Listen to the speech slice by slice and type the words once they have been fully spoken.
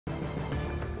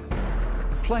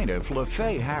Plaintiff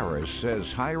LaFaye Harris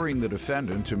says hiring the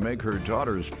defendant to make her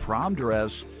daughter's prom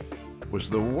dress was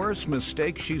the worst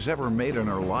mistake she's ever made in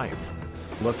her life.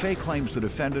 LaFaye claims the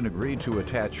defendant agreed to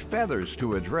attach feathers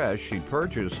to a dress she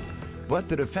purchased, but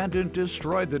the defendant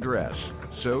destroyed the dress,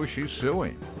 so she's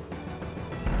suing.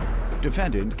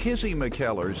 Defendant Kizzy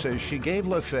McKellar says she gave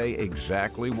LaFaye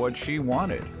exactly what she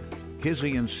wanted.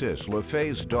 Kizzy insists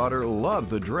LaFaye's daughter loved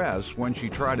the dress when she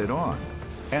tried it on,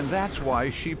 and that's why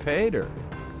she paid her.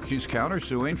 She's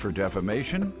countersuing for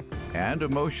defamation and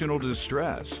emotional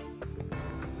distress.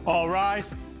 All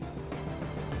rise.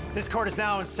 This court is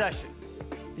now in session.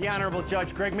 The Honorable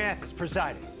Judge Greg Mathis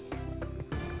presiding.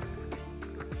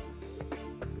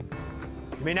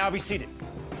 You may now be seated.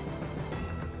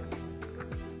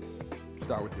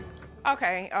 Start with you.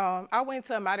 Okay, I went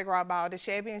to a Mardi Gras ball, the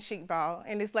Shabby and Chic ball,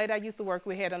 and this lady I used to work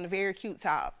with had on a very cute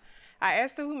top. I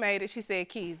asked her who made it. She said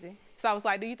Kizzy. So I was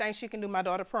like, do you think she can do my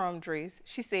daughter's prom dress?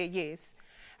 She said yes.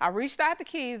 I reached out to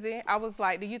Kizzy. I was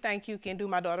like, do you think you can do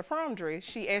my daughter's prom dress?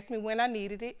 She asked me when I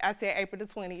needed it. I said April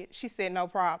the 20th. She said no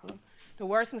problem. The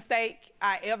worst mistake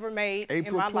I ever made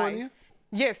in my life. April 20th?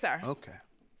 Yes, sir. Okay.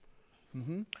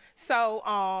 Mm-hmm. So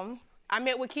I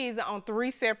met with Kizzy on 3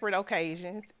 separate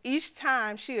occasions. Each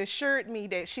time she assured me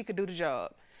that she could do the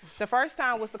job. The first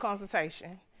time was the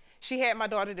consultation. She had my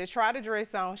daughter to try the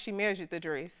dress on. She measured the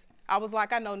dress. I was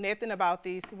like, I know nothing about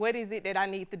this. What is it that I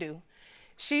need to do?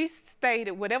 She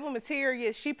stated whatever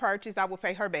material she purchased, I would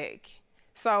pay her back.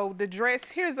 So the dress,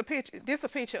 here's a picture. This is a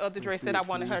picture of the dress that I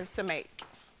wanted her to make.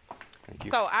 Thank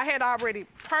you. So I had already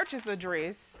purchased a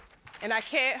dress, and I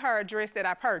kept her a dress that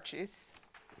I purchased.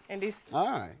 And this. All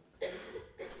right.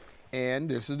 And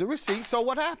this is the receipt. So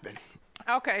what happened?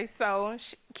 Okay, so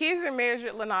Kizzy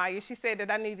measured Lanaya. She said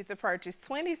that I needed to purchase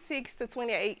 26 to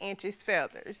 28 inches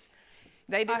feathers.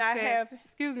 They did not have.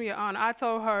 Excuse me, Your Honor. I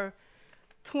told her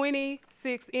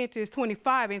 26 inches,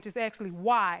 25 inches actually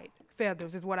wide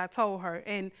feathers is what I told her.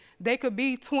 And they could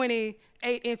be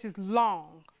 28 inches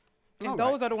long. And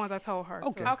those are the ones I told her.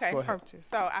 Okay. Purchase.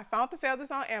 So I found the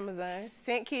feathers on Amazon,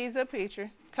 sent Kizzy a picture,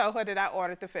 told her that I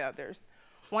ordered the feathers.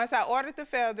 Once I ordered the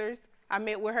feathers, I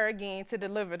met with her again to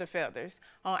deliver the feathers.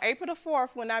 On April the 4th,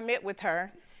 when I met with her,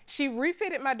 she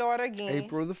refitted my daughter again.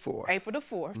 April the 4th. April the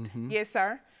 4th. Mm-hmm. Yes,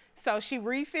 sir. So she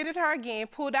refitted her again,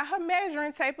 pulled out her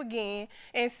measuring tape again,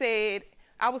 and said,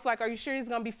 I was like, are you sure it's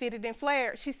going to be fitted and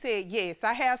flared? She said, yes.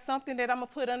 I have something that I'm going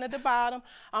to put under the bottom.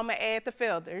 I'm going to add the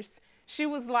feathers. She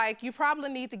was like, you probably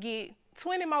need to get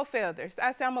 20 more feathers.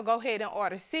 I said, I'm going to go ahead and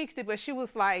order 60, but she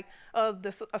was like,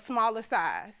 a smaller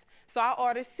size. So I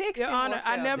ordered 60 Your Honor, more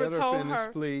feathers. I never told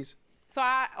her. Please. So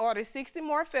I ordered 60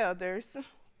 more feathers,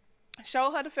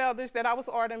 showed her the feathers that I was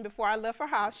ordering before I left her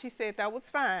house. She said that was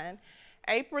fine.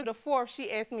 April the 4th,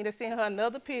 she asked me to send her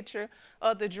another picture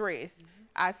of the dress.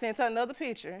 I sent her another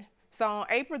picture. So on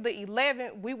April the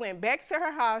 11th, we went back to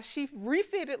her house. She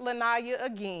refitted Lanaya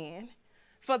again.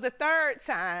 For the 3rd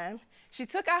time, she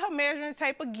took out her measuring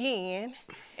tape again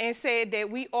and said that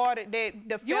we ordered that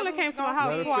the feathers. You only came to my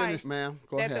house twice. Finish, ma'am.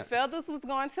 Go ahead. That the feathers was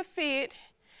going to fit,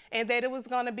 and that it was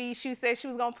going to be, she said she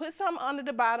was going to put something under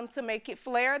the bottom to make it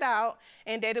flared out,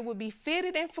 and that it would be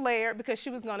fitted and flared because she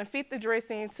was going to fit the dress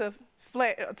in to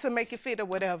make it fit or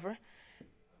whatever.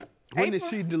 When did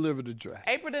she deliver the dress?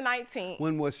 April the 19th.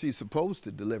 When was she supposed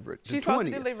to deliver it? The She's 20th? supposed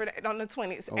to deliver it on the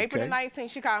 20th. Okay. April the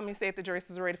 19th, she called me and said the dress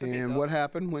was ready for pickup. And what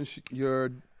happened when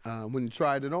when you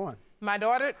tried it on? My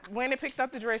daughter went and picked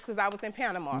up the dress because I was in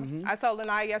Panama. I told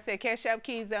Lanaya, I said, cash out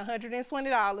keys at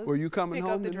 $120. Were you coming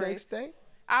home the next day?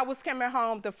 I was coming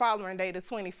home the following day, the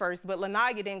 21st, but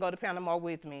Lanaya didn't go to Panama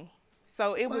with me.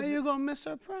 So it was. Why you gonna miss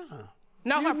her prom?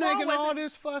 No, you her prom making wasn't. all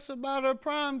this fuss about her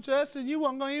prom dress and you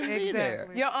weren't gonna even be there.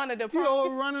 Your Honor, the prom. You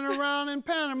all running around in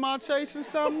Panama chasing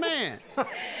some man. No,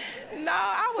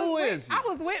 I was. Who is he? I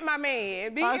was with my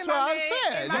man. That's what I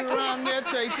said. You're around there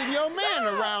chasing your man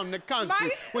around the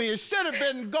country when you should have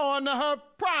been going to her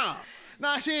prom.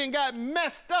 Now she ain't got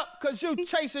messed up because you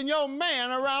chasing your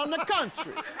man around the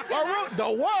country. The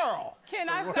world. Can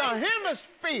I say? The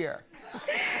hemisphere.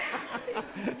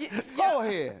 Go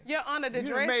ahead. Your Honor, the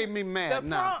dress. You made me mad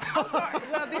now.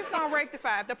 Well, this gonna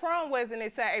rectify it. The prom wasn't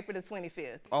until April the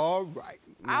 25th. All right.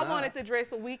 I wanted the dress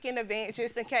a week in advance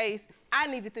just in case I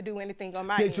needed to do anything on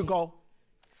my end. Did you go?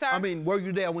 Sir? I mean, were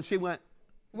you there when she went?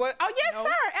 Well, oh, yes,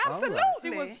 sir.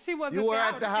 Absolutely. Right. She was You were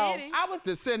at the house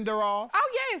to send her off? Oh,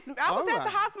 yes. I was at the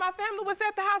house. My family was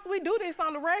at the house. We do this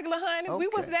on the regular, honey. Okay. We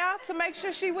was there to make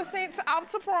sure she was sent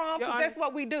out to prom because that's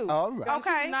what we do. All right.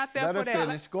 Okay. Not there Let her for that.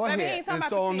 finish. Go ahead. And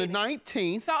so on the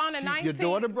 19th, so on the 19th, your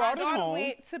daughter brought it home. My daughter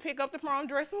went to pick up the prom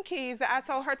dress from Keys. I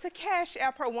told her to cash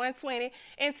out her $120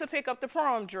 and to pick up the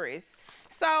prom dress.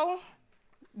 So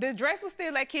the dress was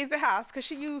still at Kiz's house because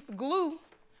she used glue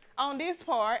on this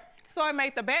part, so it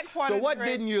made the back part So of the what dress.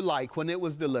 didn't you like when it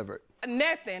was delivered?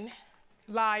 Nothing.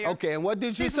 Liar. Okay, and what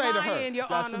did you She's say to lying, her? Your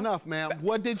That's Honor. enough, ma'am.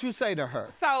 What did you say to her?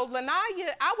 So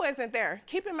Lanaya, I wasn't there.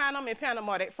 Keep in mind I'm in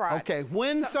Panama that Friday. Okay,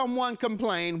 when someone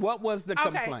complained, what was the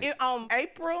complaint? Okay, on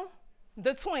April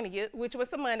the 20th, which was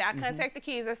the Monday, I contacted the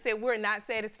kids. I said, we're not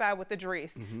satisfied with the dress.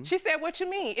 She said, what you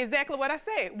mean? Exactly what I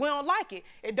said. We don't like it.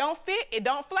 It don't fit, it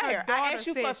don't flare. I asked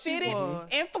you for fitted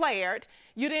and flared.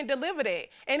 You didn't deliver that.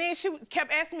 And then she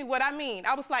kept asking me what I mean.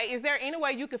 I was like, is there any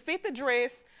way you could fit the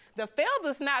dress? The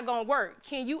feather's not gonna work.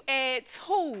 Can you add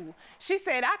tulle? She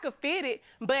said I could fit it,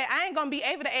 but I ain't gonna be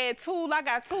able to add tulle. I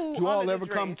got tulle. Did you all ever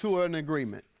come to an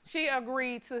agreement? She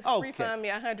agreed to refund me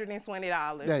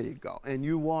 $120. There you go. And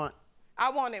you want? I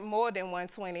wanted more than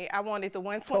 $120. I wanted the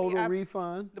 $120. Total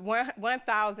refund?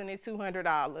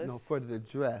 $1,200. No, for the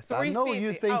dress. I know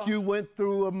you think you went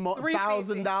through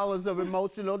 $1,000 of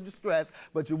emotional distress,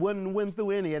 but you wouldn't went through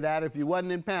any of that if you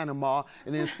wasn't in Panama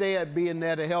and instead being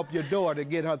there to help your daughter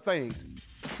get her things.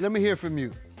 Let me hear from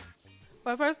you.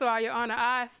 Well, first of all, Your Honor,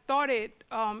 I started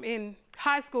in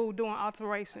high school doing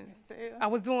alterations.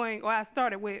 I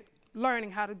started with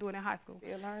learning how to do it in high school.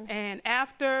 And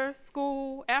after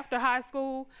high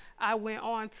school, I went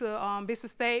on to Bishop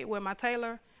State with my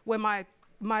tailor, with my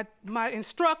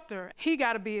instructor. He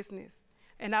got a business,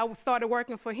 and I started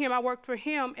working for him. I worked for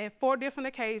him at 4 different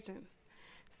occasions.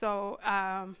 So.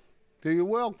 So you're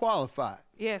well qualified.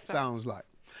 Yes, sir. Sounds like.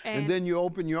 And then you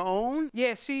open your own?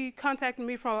 Yes, she contacted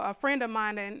me from a friend of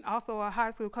mine and also a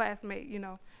high school classmate, you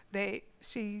know,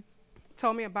 she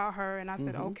told me about her, and I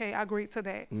said, okay, I agreed to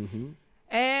that.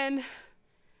 And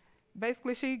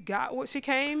basically she got what she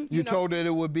came. You told her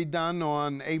it would be done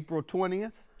on April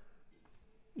 20th?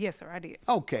 Yes, sir, I did.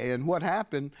 Okay, and what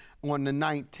happened on the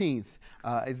 19th?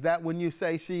 Is that when you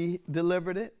say she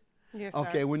delivered it? Yes, sir.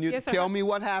 Okay, when you tell me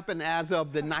what happened as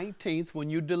of the 19th when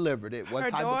you delivered it. What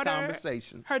type of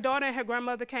conversations? Her daughter and her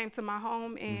grandmother came to my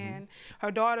home, and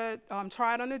her daughter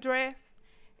tried on the dress,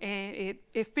 and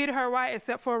it fitted her right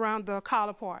except for around the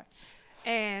collar part.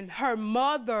 And her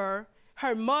mother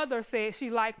said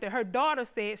she liked it. Her daughter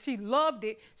said she loved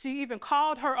it. She even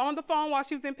called her on the phone while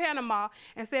she was in Panama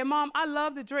and said, Mom, I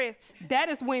love the dress. That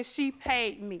is when she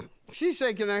paid me. She's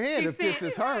shaking her head if this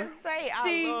is her.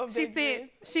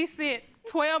 She sent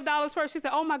 $12 first. She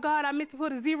said, oh my God, I meant to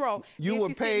put a zero. You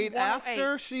were paid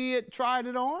after she had tried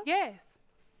it on? Yes.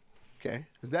 Okay,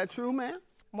 is that true, ma'am?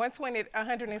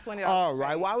 $120. All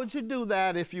right, why would you do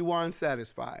that if you weren't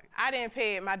satisfied? I didn't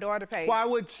pay it, my daughter paid it. Why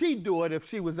would she do it if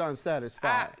she was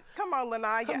unsatisfied? Come on,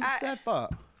 Lanaya. Step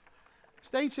up.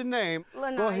 State your name.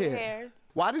 Lanaya Go ahead. Harris.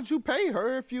 Why did you pay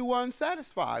her if you weren't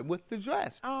satisfied with the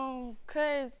dress?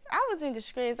 Cause I was in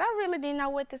distress. I really didn't know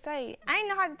what to say. I didn't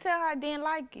know how to tell her I didn't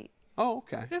like it. Oh,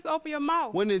 okay. Just open your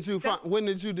mouth. When did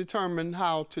you determine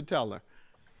how to tell her?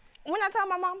 When I told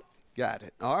my mom. Got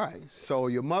it. All right. So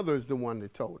your mother's the one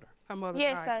that told her. Her mother.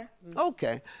 Yes, sir.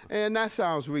 Okay, and that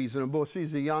sounds reasonable.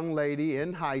 She's a young lady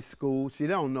in high school. She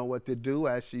don't know what to do,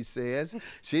 as she says.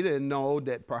 She didn't know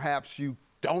that perhaps you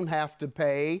don't have to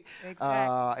pay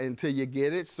until you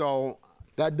get it. So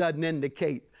that doesn't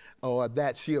indicate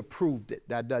that she approved it.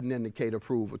 That doesn't indicate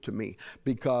approval to me.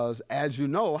 Because as you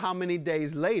know, how many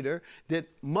days later did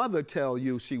mother tell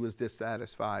you she was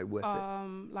dissatisfied with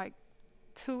it? Like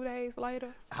 2 days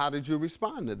later. How did you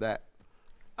respond to that?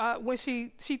 When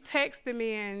she texted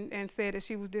me and said that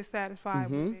she was dissatisfied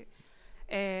with it.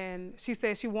 And she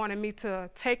said she wanted me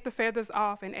to take the feathers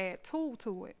off and add tulle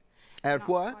to it. Add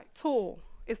what? Like, tulle.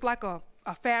 It's like a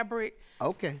fabric.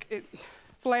 Okay. It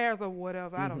flares or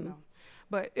whatever, I don't know.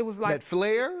 But it was like. That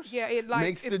flares? Yeah, it like.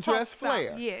 Makes the dress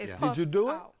flare? Out. Yeah, it Did you do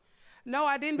it? out. No,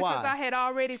 I didn't because I had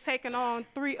already taken on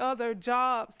 3 other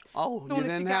jobs. Oh, you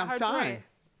didn't have time.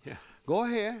 Yeah. Go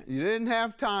ahead. You didn't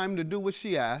have time to do what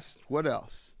she asked. What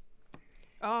else?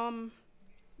 After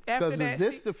Because that, is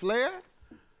this the flare?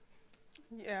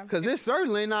 Yeah. Because it's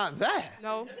certainly not that.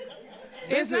 No.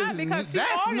 It's not because she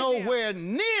that's ordered nowhere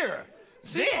near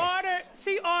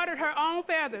She ordered her own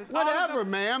feathers. Whatever,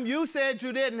 ma'am. You said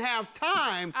you didn't have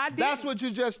time. I did. That's what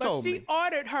you just told me. But she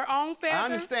ordered her own feathers. I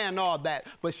understand all that,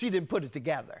 but she didn't put it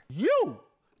together. You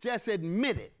just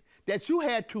admitted that you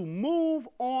had to move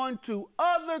on to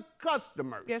other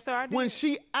customers. Yes, sir, I did. When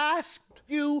she asked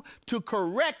you to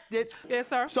correct it. Yes,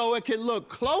 sir. So it can look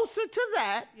closer to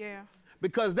that. Yeah.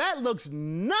 Because that looks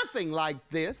nothing like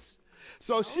this.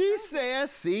 So she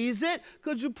says, sees it.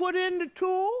 Could you put in the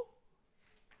tool?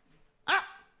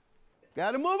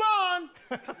 Gotta move on.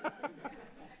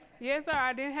 Yes, sir.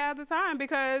 I didn't have the time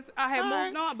because I had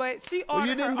moved on, but she ordered Well,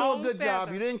 you didn't her do a own good job.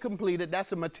 feathers. You didn't complete it.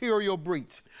 That's a material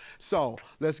breach. So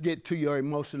let's get to your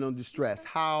emotional distress.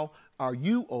 How are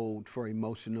you owed for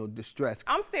emotional distress?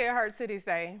 I'm still hurt to this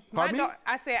day. Pardon me?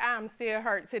 I said I'm still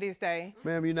hurt to this day.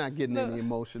 Ma'am, you're not getting any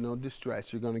emotional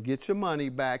distress. You're going to get your money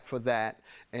back for that.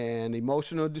 And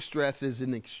emotional distress is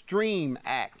an extreme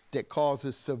act that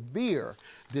causes severe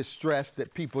distress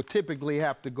that people typically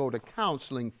have to go to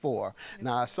counseling for.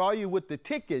 Now, I saw you with the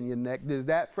tick in your neck. Is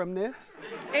that from this?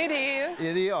 It is.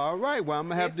 It is. All right. Well, I'm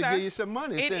going to have to give you some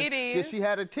money. It is. Did she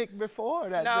had a tick before?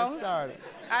 That just started.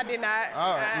 I did not.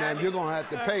 All right, ma'am, you're going to have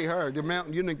to pay her. The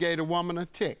amount you done gave the woman a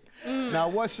tick. Now,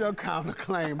 what's your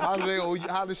counterclaim? How do they owe you,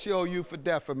 how does she owe you for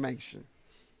defamation?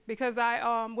 Because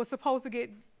I was supposed to get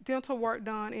dental work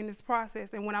done in this process,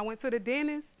 and when I went to the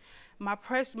dentist, my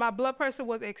blood pressure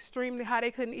was extremely high.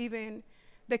 They couldn't even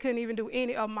do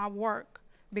any of my work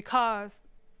because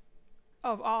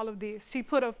of all of this. She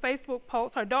put a Facebook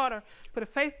post, her daughter put a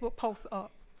Facebook post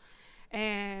up,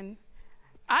 and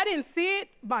I didn't see it.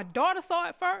 My daughter saw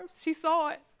it first. She saw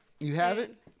it. You have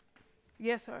it?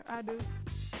 Yes, sir, I do.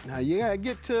 Now, you got to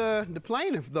get to the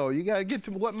plaintiff, though. You got to get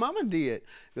to what mama did,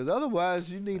 because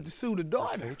otherwise you need to sue the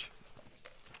daughter.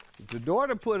 The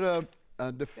daughter put a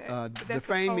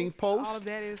defaming post. All of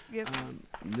that is, yes,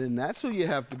 then that's who you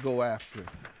have to go after.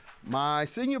 My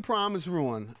senior prom is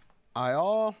ruined.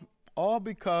 All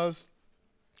because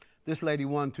this lady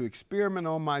wanted to experiment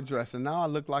on my dress, and now I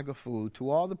look like a fool.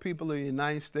 To all the people of the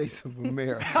United States of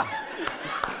America,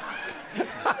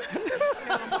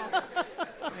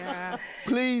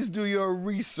 please do your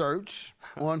research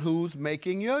on who's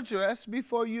making your dress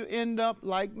before you end up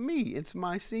like me. It's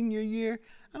my senior year.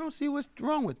 I don't see what's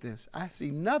wrong with this. I see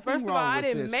nothing First of all, wrong I with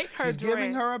this. didn't make her She's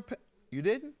giving dress. her a... You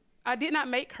didn't? I did not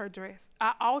make her dress.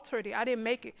 I altered it. I didn't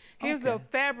make it. Here's the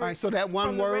fabric. All right, so that one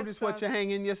from the word rest is what of you're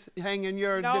it. hanging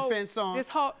your No, defense on? This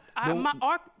whole, the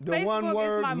Facebook one is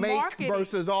word, my make marketing.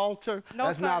 versus alter, No,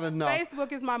 that's sir, not enough.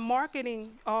 Facebook is my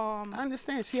marketing I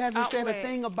understand. She hasn't said a outlet.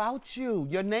 thing about you.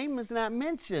 Your name is not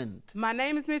mentioned. My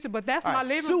name is mentioned, but that's All my right,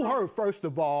 living sue room. her, first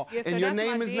of all, Yes, and sir, your that's my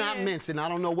name is not den. mentioned. I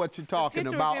don't know what you're talking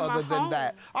picture about is in my other than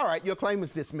that. home. All right, your claim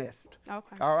is dismissed.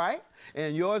 Okay. All right?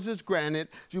 And yours is granted.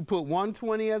 You put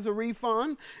 $120 as a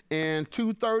refund and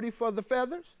 $230 for the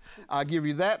feathers. I'll give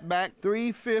you that back,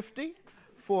 $350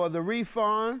 for the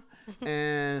refund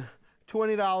and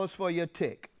 $20 for your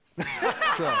tick.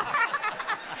 So,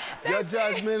 your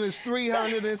judgment is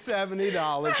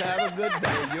 $370. Have a good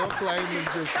day. Your claim is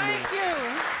dismissed. Thank you.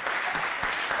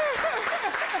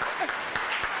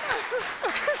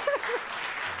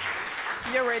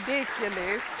 You're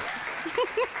ridiculous.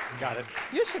 Got it.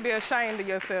 You should be ashamed of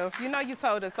yourself. You know you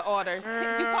told us to order. You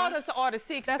told us to order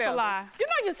 6 That's feathers. a lie. You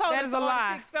know you told That us is to a order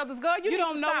lie. 6 feathers. Girl, you need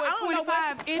don't to know stop. what I don't know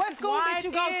 25 what inches school did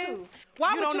you go wide to? is. Why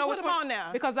You would don't you know put what them on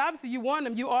now? Because obviously you won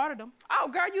them. You ordered them. Oh,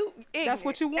 girl, you ignorant. That's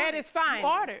what you wanted. That is fine. You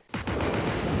ordered.